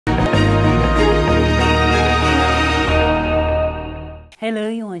Hello,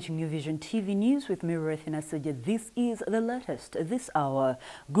 you're watching New Vision TV News with me, Rethina Soja. This is the latest this hour.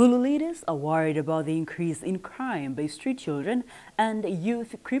 Gulu leaders are worried about the increase in crime by street children and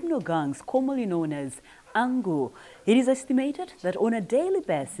youth criminal gangs, commonly known as Angu. It is estimated that on a daily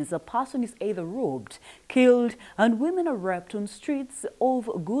basis, a person is either robbed, killed, and women are raped on streets of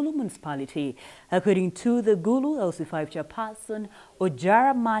Gulu municipality. According to the Gulu LC5 chairperson,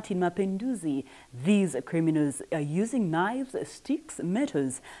 Ojara Martin Mapinduzi, these criminals are using knives, sticks,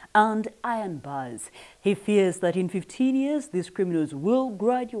 metals, and iron bars. He fears that in 15 years, these criminals will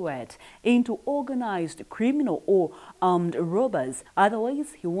graduate into organized criminal or armed robbers.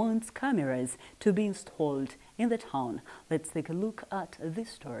 Otherwise, he wants cameras to be installed in the town. Let's take a look at this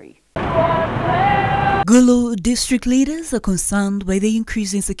story. Gulu district leaders are concerned by the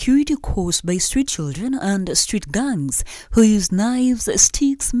increase in security caused by street children and street gangs who use knives,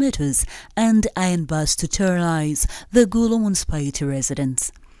 sticks, metals, and iron bars to terrorize the Gulu municipality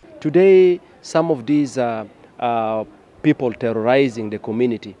residents. Today, some of these people terrorizing the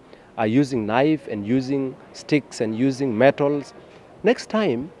community are using knife and using sticks and using metals. Next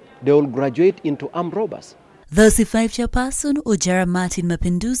time, they will graduate into armed robbers. The C5 chairperson, Ojara Martin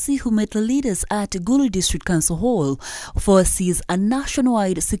Mapinduzi, who met the leaders at Gulu District Council Hall, foresees a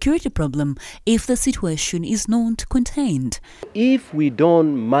nationwide security problem if the situation is not contained. If we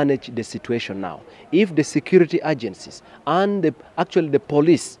don't manage the situation now, if the security agencies and actually the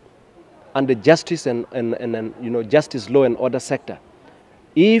police and the justice and justice, law and order sector,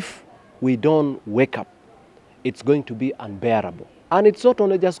 if we don't wake up, it's going to be unbearable. And it's not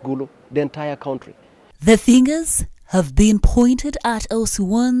only just Gulu, the entire country. The fingers have been pointed at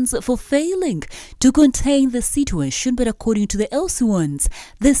LC1s for failing to contain the situation, but according to the LC1s,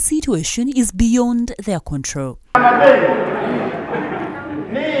 the situation is beyond their control.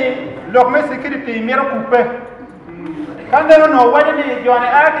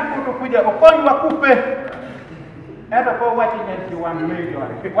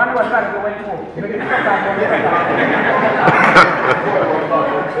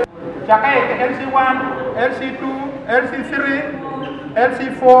 LC1, LC2, LC3,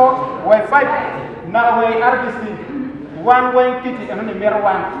 LC4, Y5, now RDC, one way kitty and only mirror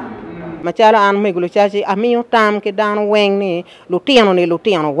one. Machala and Megulu Chachi, a meal tam ke down wing ni,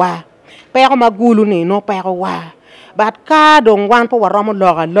 Lutiano wa. Pero Magulu ni, no pero wa. But ka don't want for Romo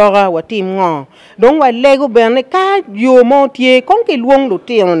Laura, what team on. Don't want Lego Berne, ka you montier, conky long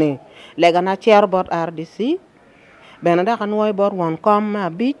Lutiano ni. Legana chair about RDC. Benada can know about one come a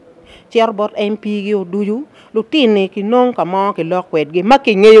bit. However,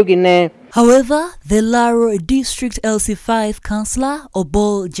 the Laro District LC5 Councillor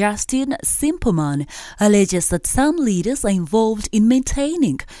Obol Justin Simpleman alleges that some leaders are involved in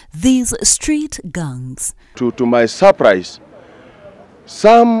maintaining these street gangs. To my surprise,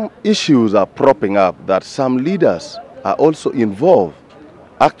 some issues are propping up that some leaders are also involved.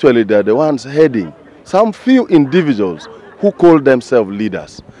 Actually, they're the ones heading some few individuals who call themselves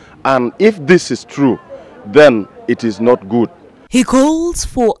leaders. And if this is true, then it is not good. He calls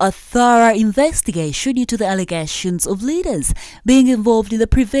for a thorough investigation into the allegations of leaders being involved in the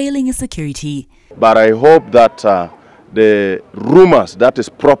prevailing insecurity. But I hope that the rumors that is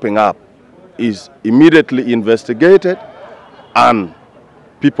propping up is immediately investigated and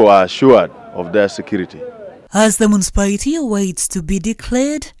people are assured of their security. As the municipality awaits to be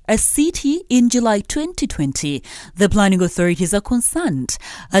declared a city in July 2020, the planning authorities are concerned,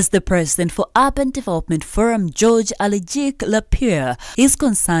 as the president for Urban Development Forum, George Alijik Lapierre, is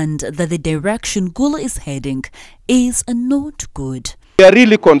concerned that the direction Gulu is heading is not good. We are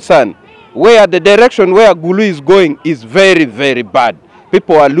really concerned where the direction where Gulu is going is very, very bad.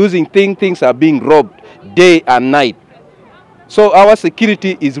 People are losing things are being robbed day and night. So our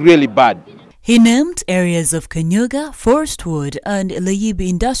security is really bad. He named areas of Kanyuga, Forestwood and Layibi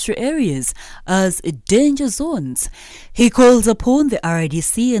industrial areas as danger zones. He calls upon the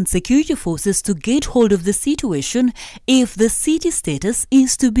RIDC and security forces to get hold of the situation if the city status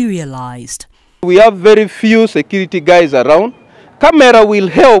is to be realized. We have very few security guys around. Camera will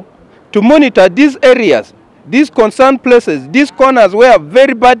help to monitor these areas, these concerned places, these corners where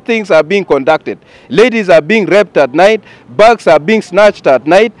very bad things are being conducted. Ladies are being raped at night, bags are being snatched at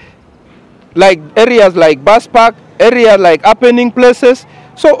night. Like areas like bus park, areas like happening places.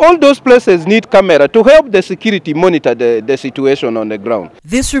 So all those places need camera to help the security monitor the situation on the ground.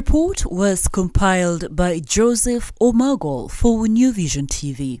 This report was compiled by Joseph Omagol for New Vision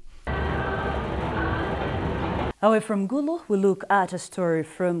TV. Away from Gulu, we look at a story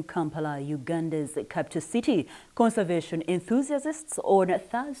from Kampala, Uganda's capital city. Conservation enthusiasts on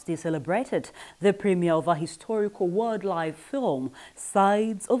Thursday celebrated the premiere of a historical wildlife film,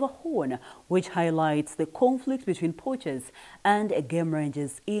 Sides of a Horn, which highlights the conflict between poachers and game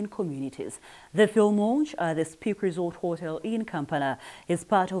rangers in communities. The film launch at the Speak Resort Hotel in Kampala is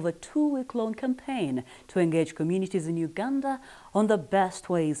part of a 2-week-long campaign to engage communities in Uganda on the best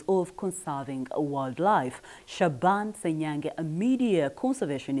ways of conserving wildlife. Shaban Senyange, a media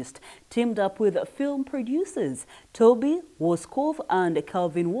conservationist, teamed up with film producers Toby Woskov and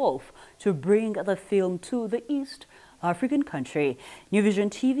Calvin Wolf to bring the film to the East African country. New Vision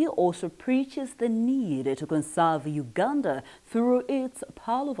TV also preaches the need to conserve Uganda through its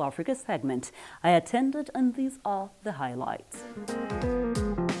Pearl of Africa segment. I attended, and these are the highlights.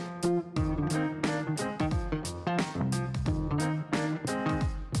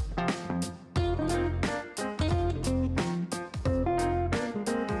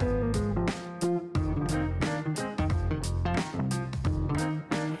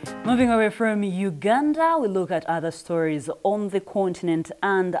 Moving away from Uganda, we look at other stories on the continent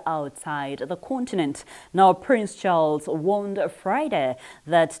and outside the continent. Now, Prince Charles warned Friday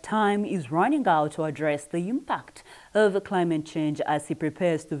that time is running out to address the impact of climate change as he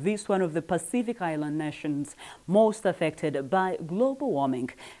prepares to visit one of the Pacific Island nations most affected by global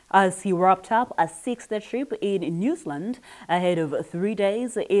warming. As he wrapped up a 6-day trip in New Zealand ahead of 3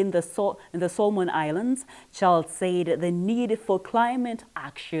 days in the Solomon Islands, Charles said the need for climate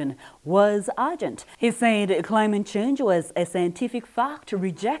action was urgent. He said climate change was a scientific fact,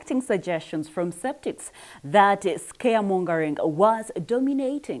 rejecting suggestions from skeptics that scaremongering was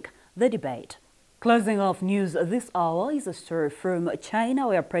dominating the debate. Closing off news this hour is a story from China,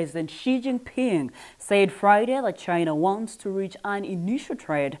 where President Xi Jinping said Friday that China wants to reach an initial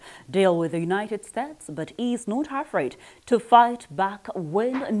trade deal with the United States, but is not afraid to fight back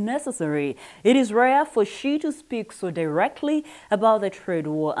when necessary. It is rare for Xi to speak so directly about the trade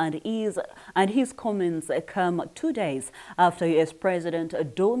war, and his comments come 2 days after U.S. President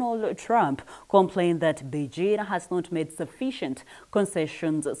Donald Trump complained that Beijing has not made sufficient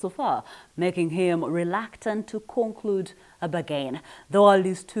concessions so far, making him reluctant to conclude a bargain. The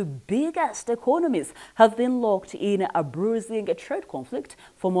world's 2 biggest economies have been locked in a bruising trade conflict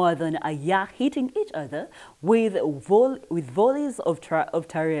for more than a year, hitting each other with volleys of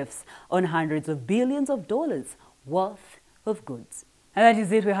tariffs on hundreds of billions of dollars worth of goods. And that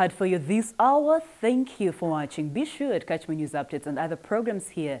is it we had for you this hour. Thank you for watching. Be sure to catch my news updates and other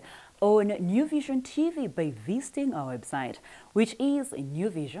programs here on New Vision TV by visiting our website, which is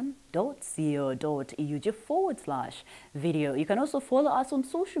newvision.co.ug/video. You can also follow us on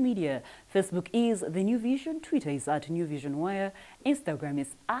social media. Facebook is The New Vision, Twitter is @NewVisionWire, Instagram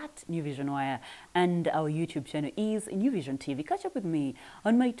is @NewVisionWire, and our YouTube channel is New Vision TV. Catch up with me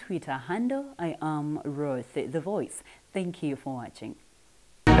on my Twitter handle. I am Ruth, the Voice. Thank you for watching.